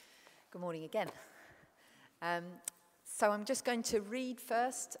Good morning again. So I'm just going to read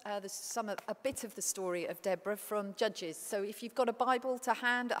first a bit of the story of Deborah from Judges. So if you've got a Bible to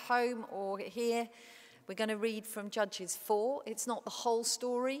hand at home or here, we're going to read from Judges 4. It's not the whole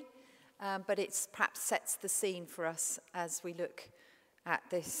story, but it perhaps sets the scene for us as we look at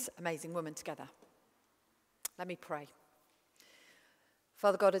this amazing woman together. Let me pray.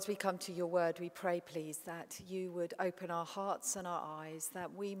 Father God, as we come to your word, we pray, please, that you would open our hearts and our eyes,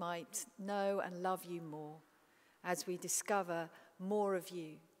 that we might know and love you more as we discover more of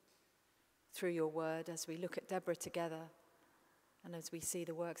you through your word, as we look at Deborah together and as we see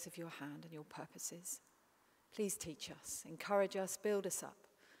the works of your hand and your purposes. Please teach us, encourage us, build us up.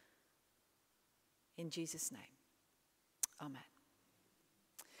 In Jesus' name, amen.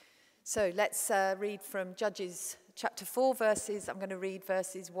 So let's read from Judges chapter 4 I'm going to read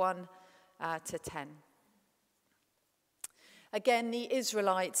verses 1 to 10. Again, the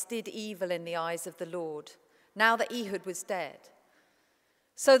Israelites did evil in the eyes of the Lord, now that Ehud was dead.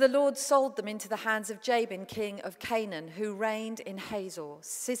 So the Lord sold them into the hands of Jabin, king of Canaan, who reigned in Hazor.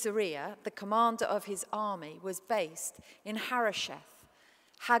 Sisera, the commander of his army, was based in Harosheth,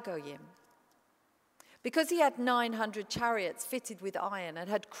 Hagoyim. Because he had 900 chariots fitted with iron and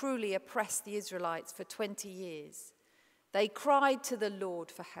had cruelly oppressed the Israelites for 20 years, they cried to the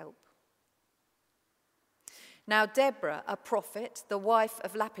Lord for help. Now Deborah, a prophet, the wife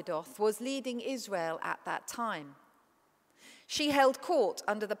of Lapidoth, was leading Israel at that time. She held court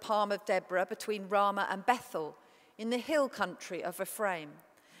under the palm of Deborah between Ramah and Bethel in the hill country of Ephraim,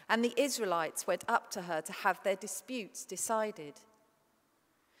 and the Israelites went up to her to have their disputes decided.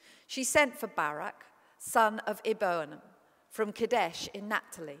 She sent for Barak, son of Iboam, from Kadesh in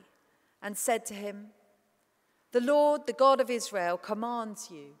Naphtali, and said to him, "The Lord, the God of Israel,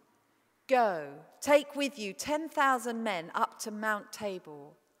 commands you, go, take with you 10,000 men up to Mount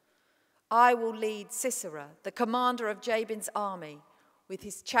Tabor. I will lead Sisera, the commander of Jabin's army, with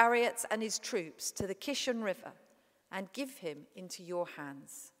his chariots and his troops to the Kishon River, and give him into your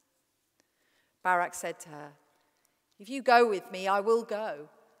hands." Barak said to her, "If you go with me, I will go.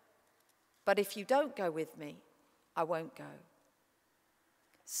 But if you don't go with me, I won't go."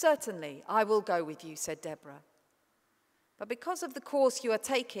 "Certainly, I will go with you," said Deborah. "But because of the course you are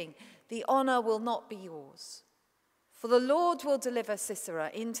taking, the honor will not be yours. For the Lord will deliver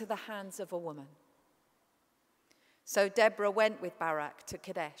Sisera into the hands of a woman." So Deborah went with Barak to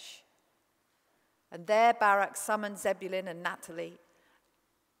Kadesh. And there Barak summoned Zebulun and Naphtali,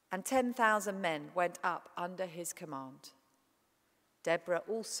 and 10,000 men went up under his command. Deborah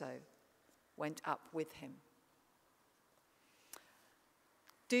also went up with him.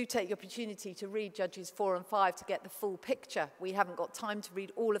 Do take the opportunity to read Judges 4 and 5 to get the full picture. We haven't got time to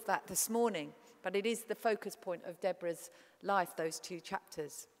read all of that this morning, but it is the focus point of Deborah's life, those two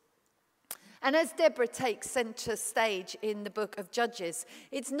chapters. And as Deborah takes center stage in the book of Judges,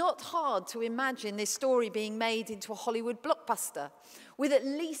 it's not hard to imagine this story being made into a Hollywood blockbuster with at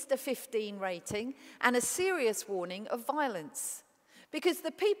least a 15 rating and a serious warning of violence. Because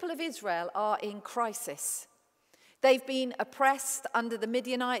the people of Israel are in crisis. They've been oppressed under the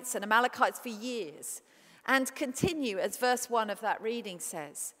Midianites and Amalekites for years and continue, as verse 1 of that reading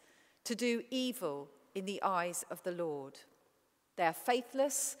says, to do evil in the eyes of the Lord. They are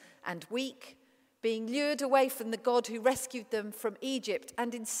faithless and weak, being lured away from the God who rescued them from Egypt,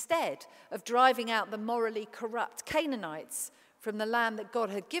 and instead of driving out the morally corrupt Canaanites from the land that God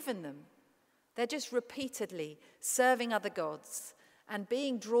had given them, they're just repeatedly serving other gods and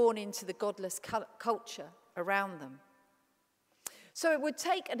being drawn into the godless culture around them. So it would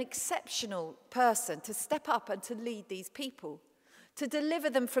take an exceptional person to step up and to lead these people, to deliver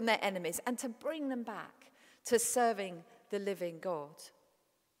them from their enemies and to bring them back to serving the living God.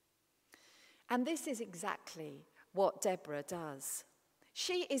 And this is exactly what Deborah does.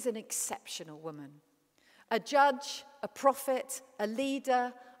 She is an exceptional woman, a judge, a prophet, a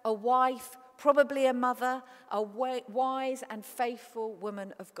leader, a wife, probably a mother, a wise and faithful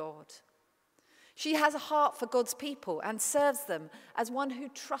woman of God. She has a heart for God's people and serves them as one who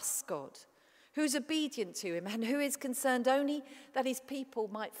trusts God, who's obedient to him, and who is concerned only that his people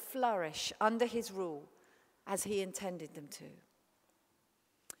might flourish under his rule as he intended them to.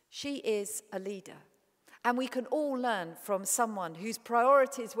 She is a leader, and we can all learn from someone whose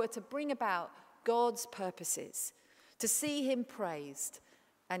priorities were to bring about God's purposes, to see him praised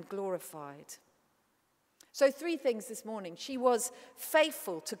and glorified. So 3 things this morning. She was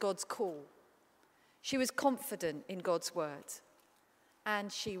faithful to God's call. She was confident in God's word. And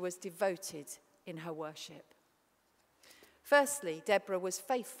she was devoted in her worship. Firstly, Deborah was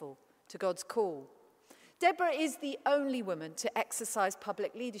faithful to God's call. Deborah is the only woman to exercise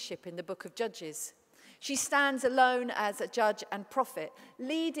public leadership in the book of Judges. She stands alone as a judge and prophet,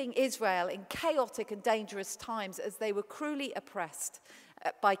 leading Israel in chaotic and dangerous times as they were cruelly oppressed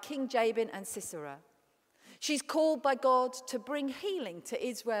by King Jabin and Sisera. She's called by God to bring healing to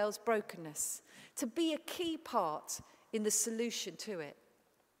Israel's brokenness, to be a key part in the solution to it.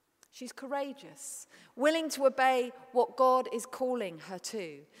 She's courageous, willing to obey what God is calling her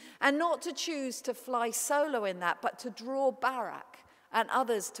to, and not to choose to fly solo in that, but to draw Barak and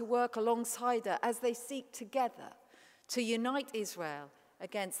others to work alongside her as they seek together to unite Israel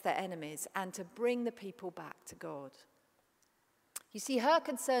against their enemies and to bring the people back to God. You see, her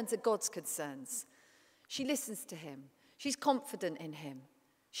concerns are God's concerns. She listens to him. She's confident in him.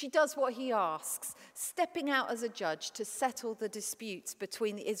 She does what he asks, stepping out as a judge to settle the disputes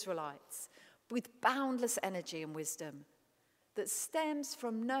between the Israelites with boundless energy and wisdom that stems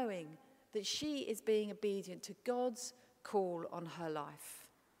from knowing that she is being obedient to God's call on her life.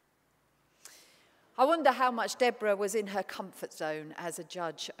 I wonder how much Deborah was in her comfort zone as a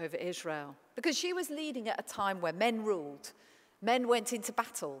judge over Israel, because she was leading at a time where men ruled, men went into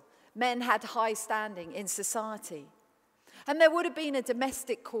battle, men had high standing in society. And there would have been a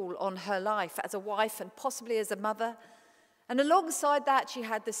domestic call on her life as a wife and possibly as a mother. And alongside that, she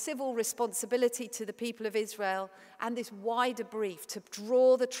had the civil responsibility to the people of Israel and this wider brief to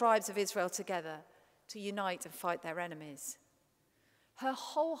draw the tribes of Israel together to unite and fight their enemies. Her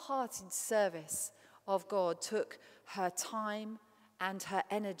wholehearted service of God took her time and her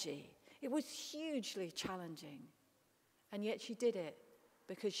energy. It was hugely challenging. And yet she did it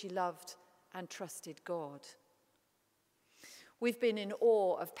because she loved and trusted God. We've been in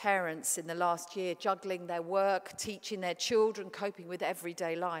awe of parents in the last year, juggling their work, teaching their children, coping with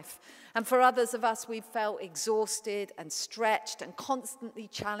everyday life. And for others of us, we've felt exhausted and stretched and constantly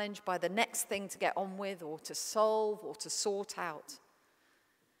challenged by the next thing to get on with or to solve or to sort out.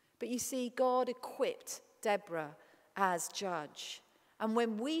 But you see, God equipped Deborah as judge. And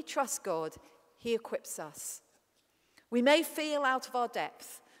when we trust God, he equips us. We may feel out of our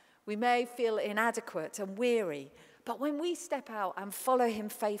depth. We may feel inadequate and weary. But when we step out and follow him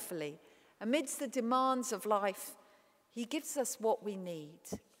faithfully, amidst the demands of life, he gives us what we need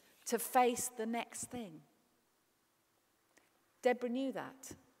to face the next thing. Deborah knew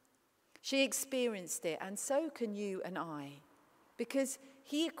that. She experienced it, and so can you and I, because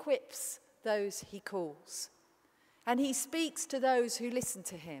he equips those he calls, and he speaks to those who listen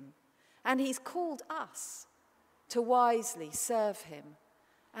to him, and he's called us to wisely serve him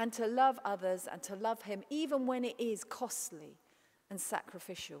and to love others and to love him even when it is costly and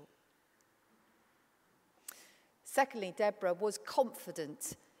sacrificial. Secondly, Deborah was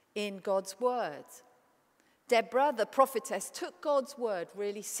confident in God's word. Deborah, the prophetess, took God's word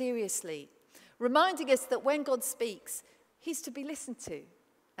really seriously, reminding us that when God speaks, he's to be listened to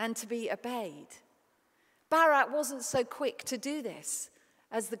and to be obeyed. Barak wasn't so quick to do this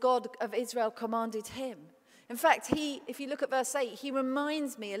as the God of Israel commanded him. In fact, if you look at verse 8, he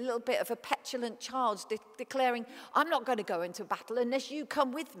reminds me a little bit of a petulant child declaring, I'm not going to go into battle unless you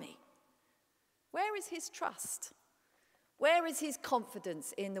come with me. Where is his trust? Where is his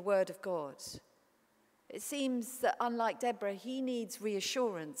confidence in the word of God? It seems that unlike Deborah, he needs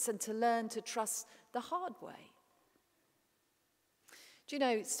reassurance and to learn to trust the hard way. Do you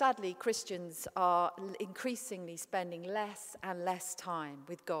know, sadly, Christians are increasingly spending less and less time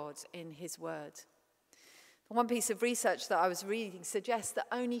with God in his word. One piece of research that I was reading suggests that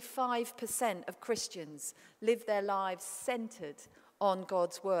only 5% of Christians live their lives centered on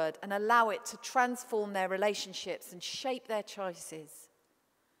God's word and allow it to transform their relationships and shape their choices.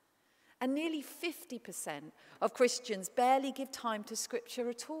 And nearly 50% of Christians barely give time to Scripture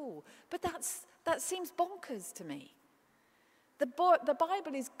at all. But that seems bonkers to me. The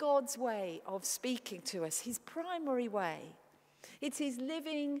Bible is God's way of speaking to us, his primary way. It's his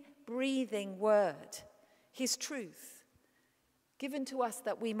living, breathing word. His truth, given to us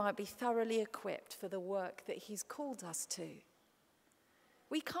that we might be thoroughly equipped for the work that he's called us to.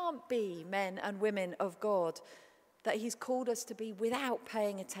 We can't be men and women of God that he's called us to be without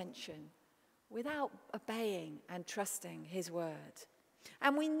paying attention, without obeying and trusting his word.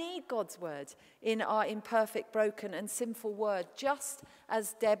 And we need God's word in our imperfect, broken and sinful world, just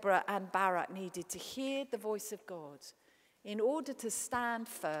as Deborah and Barak needed to hear the voice of God in order to stand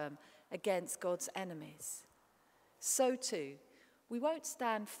firm against God's enemies. So too, we won't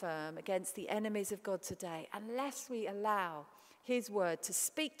stand firm against the enemies of God today unless we allow his word to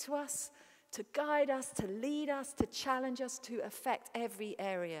speak to us, to guide us, to lead us, to challenge us, to affect every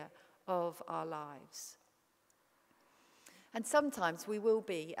area of our lives. And sometimes we will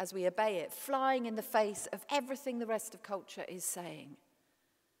be, as we obey it, flying in the face of everything the rest of culture is saying.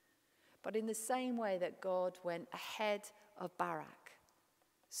 But in the same way that God went ahead of Barak,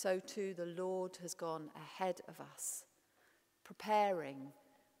 so too the Lord has gone ahead of us, preparing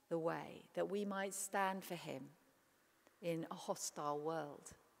the way that we might stand for him in a hostile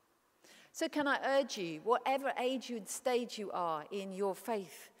world. So can I urge you, whatever age and stage you are in your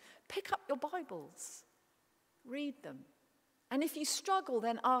faith, pick up your Bibles, read them. And if you struggle,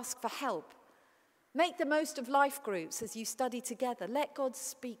 then ask for help. Make the most of life groups as you study together. Let God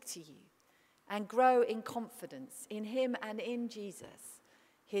speak to you and grow in confidence in him and in Jesus,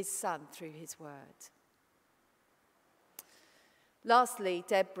 his Son, through his word. Lastly,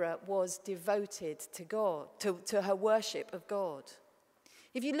 Deborah was devoted to God, to her worship of God.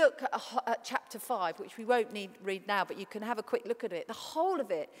 If you look at chapter 5, which we won't need to read now, but you can have a quick look at it, the whole of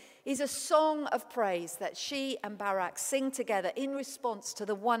it is a song of praise that she and Barak sing together in response to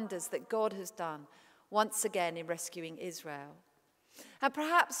the wonders that God has done once again in rescuing Israel. And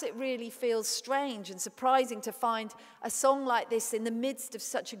perhaps it really feels strange and surprising to find a song like this in the midst of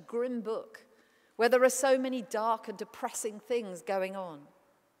such a grim book, where there are so many dark and depressing things going on.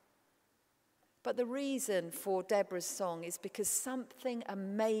 But the reason for Deborah's song is because something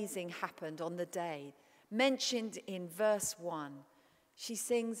amazing happened on the day mentioned in verse 1. She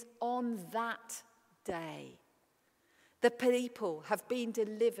sings, "On that day, the people have been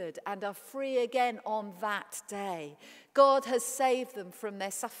delivered and are free again on that day. God has saved them from their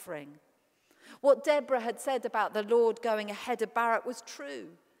suffering." What Deborah had said about the Lord going ahead of Barak was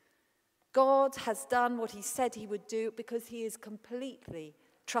true. God has done what he said he would do because he is completely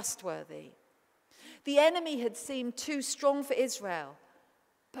trustworthy. The enemy had seemed too strong for Israel,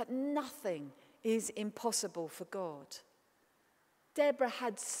 but nothing is impossible for God. Deborah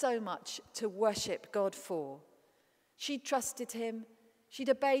had so much to worship God for. She trusted him.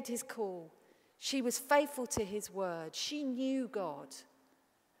 She'd obeyed his call. She was faithful to his word. She knew God,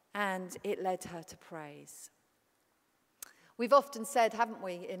 and it led her to praise. We've often said, haven't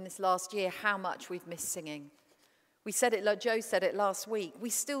we, in this last year, how much we've missed singing. We said it, like Joe said it last week. We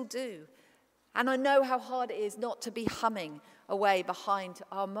still do. And I know how hard it is not to be humming away behind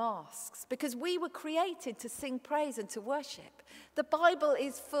our masks, because we were created to sing praise and to worship. The Bible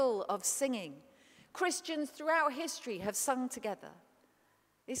is full of singing. Christians throughout history have sung together.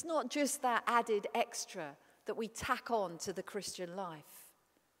 It's not just that added extra that we tack on to the Christian life.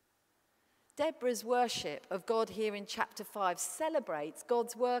 Deborah's worship of God here in chapter 5 celebrates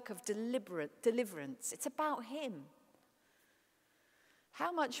God's work of deliverance. It's about him.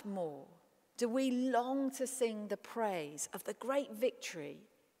 How much more do we long to sing the praise of the great victory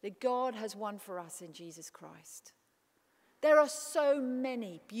that God has won for us in Jesus Christ? There are so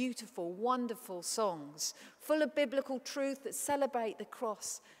many beautiful, wonderful songs full of biblical truth that celebrate the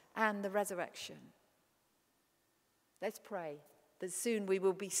cross and the resurrection. Let's pray that soon we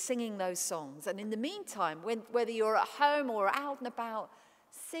will be singing those songs. And in the meantime, whether you're at home or out and about,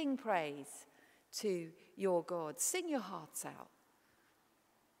 sing praise to your God. Sing your hearts out.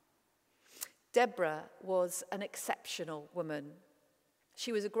 Deborah was an exceptional woman.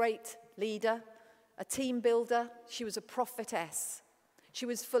 She was a great leader, a team builder. She was a prophetess. She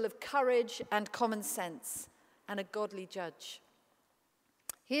was full of courage and common sense, and a godly judge.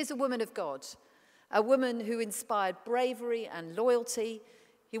 Here's a woman of God, a woman who inspired bravery and loyalty,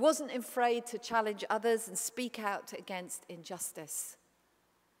 who wasn't afraid to challenge others and speak out against injustice.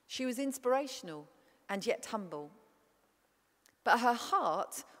 She was inspirational and yet humble. But her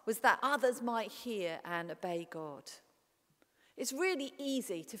heart was that others might hear and obey God. It's really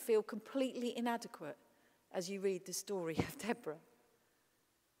easy to feel completely inadequate as you read the story of Deborah.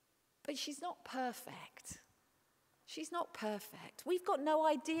 But she's not perfect. She's not perfect. We've got no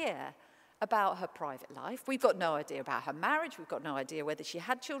idea about her private life. We've got no idea about her marriage. We've got no idea whether she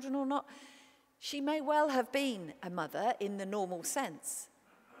had children or not. She may well have been a mother in the normal sense.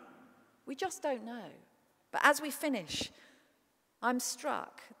 We just don't know. But as we finish, I'm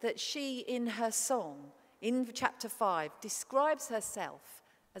struck that she, in her song, in chapter 5, describes herself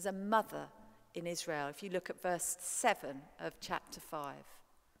as a mother in Israel. If you look at verse 7 of chapter 5,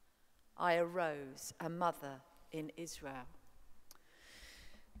 I arose, a mother in Israel.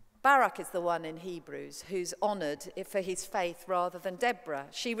 Barak is the one in Hebrews who's honoured for his faith rather than Deborah.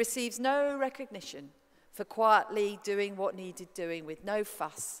 She receives no recognition for quietly doing what needed doing with no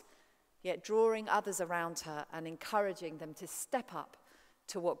fuss, yet drawing others around her and encouraging them to step up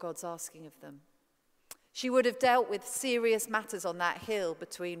to what God's asking of them. She would have dealt with serious matters on that hill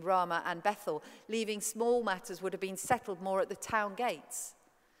between Ramah and Bethel, leaving small matters would have been settled more at the town gates.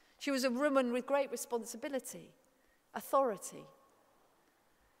 She was a woman with great responsibility, authority.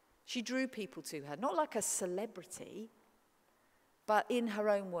 She drew people to her, not like a celebrity, but in her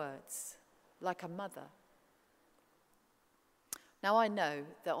own words, like a mother. Now, I know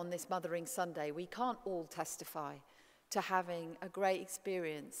that on this Mothering Sunday, we can't all testify to having a great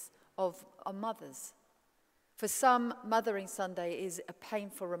experience of our mothers. For some, Mothering Sunday is a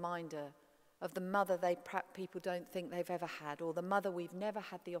painful reminder of the mother people don't think they've ever had, or the mother we've never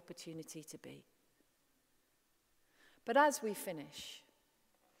had the opportunity to be. But as we finish,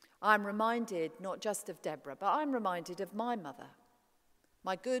 I'm reminded not just of Deborah, but I'm reminded of my mother,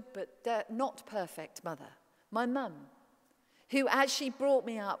 my good but not perfect mother, my mum, who as she brought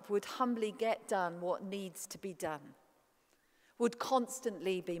me up would humbly get done what needs to be done, would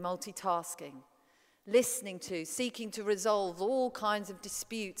constantly be multitasking, listening to, seeking to resolve all kinds of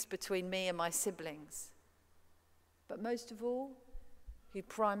disputes between me and my siblings. But most of all, who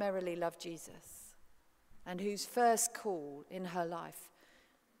primarily loved Jesus and whose first call in her life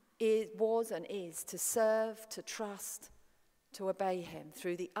was and is to serve, to trust, to obey him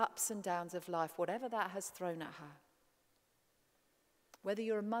through the ups and downs of life, whatever that has thrown at her. Whether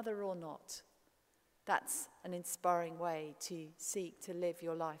you're a mother or not, that's an inspiring way to seek to live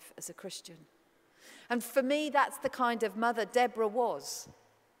your life as a Christian. And for me, that's the kind of mother Deborah was.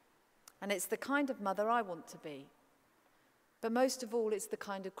 And it's the kind of mother I want to be. But most of all, it's the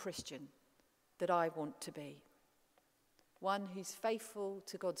kind of Christian that I want to be. One who's faithful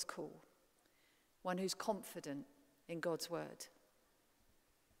to God's call. One who's confident in God's word.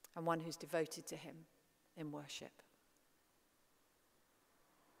 And one who's devoted to him in worship.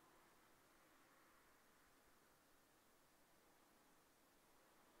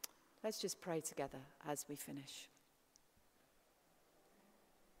 Let's just pray together as we finish.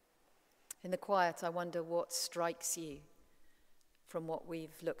 In the quiet, I wonder what strikes you from what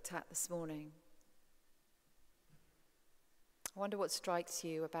we've looked at this morning. I wonder what strikes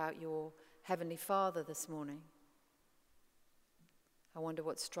you about your Heavenly Father this morning. I wonder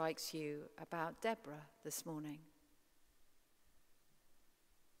what strikes you about Deborah this morning.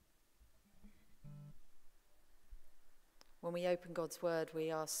 When we open God's word, we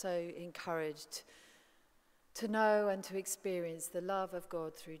are so encouraged to know and to experience the love of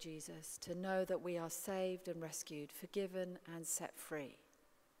God through Jesus, to know that we are saved and rescued, forgiven and set free.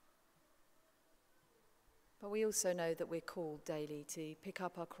 But we also know that we're called daily to pick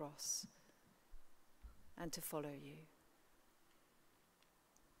up our cross and to follow you.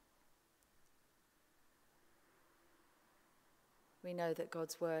 We know that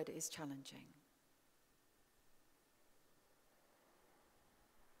God's word is challenging.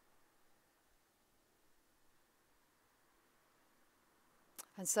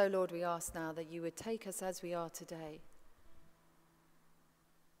 And so, Lord, we ask now that you would take us as we are today.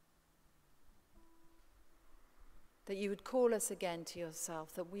 That you would call us again to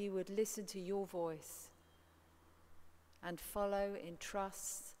yourself, that we would listen to your voice and follow in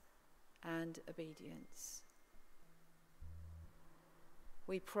trust and obedience.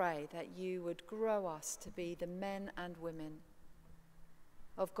 We pray that you would grow us to be the men and women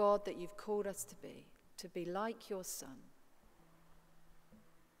of God that you've called us to be like your Son.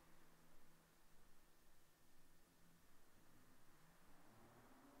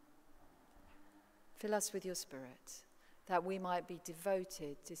 Fill us with your Spirit, that we might be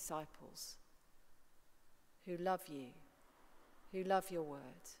devoted disciples who love you, who love your word,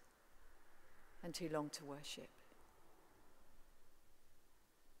 and who long to worship.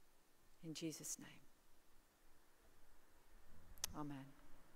 In Jesus' name. Amen.